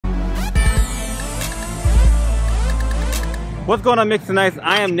What's going on, Mixonites?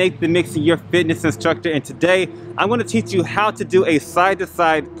 I am Nathan Mixon, your fitness instructor, and today I'm going to teach you how to do a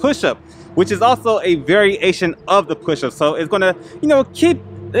side-to-side push-up, which is also a variation of the push-up. So it's going to, keep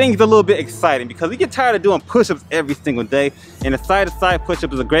things a little bit exciting because we get tired of doing push-ups every single day, and a side-to-side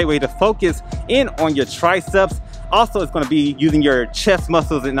push-up is a great way to focus in on your triceps. Also, it's going to be using your chest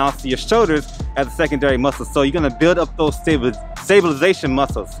muscles and also your shoulders as a secondary muscle. So you're going to build up those stabilization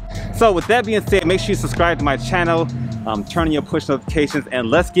muscles. So with that being said, make sure you subscribe to my channel, turn on your push notifications, and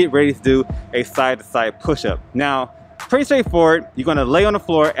let's get ready to do a side-to-side push-up. Now, pretty straightforward. You're going to lay on the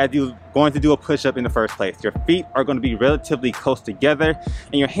floor as you're going to do a push-up in the first place. Your feet are going to be relatively close together,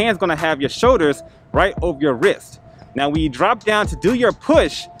 and your hand's going to have your shoulders right over your wrist. Now, when you drop down to do your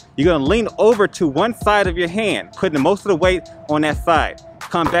push, you're going to lean over to one side of your hand, putting most of the weight on that side.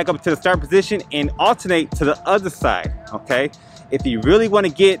 Come back up to the start position and alternate to the other side, okay? If you really want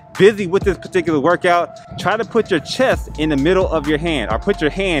to get busy with this particular workout, try to put your chest in the middle of your hand, or put your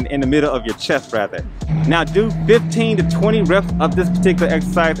hand in the middle of your chest rather. Now do 15 to 20 reps of this particular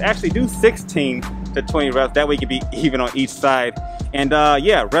exercise. Actually do 16 to 20 reps. That way you can be even on each side. And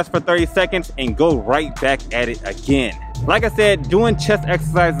yeah, rest for 30 seconds and go right back at it again. Like I said, doing chest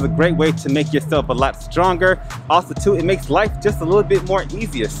exercise is a great way to make yourself a lot stronger. Also too, it makes life just a little bit more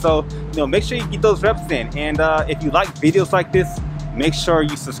easier. So, make sure you get those reps in. And if you like videos like this, make sure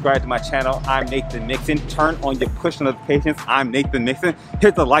you subscribe to my channel. I'm Nathan Mixon. Turn on your push notifications. I'm Nathan Mixon.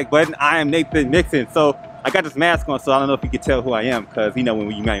 Hit the like button. I am Nathan Mixon. So I got this mask on, so I don't know if you can tell who I am, because when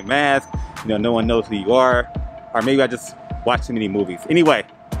you wear a mask, no one knows who you are. Or maybe I just watch too many movies. Anyway,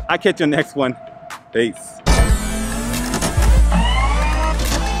 I'll catch you on the next one. Peace.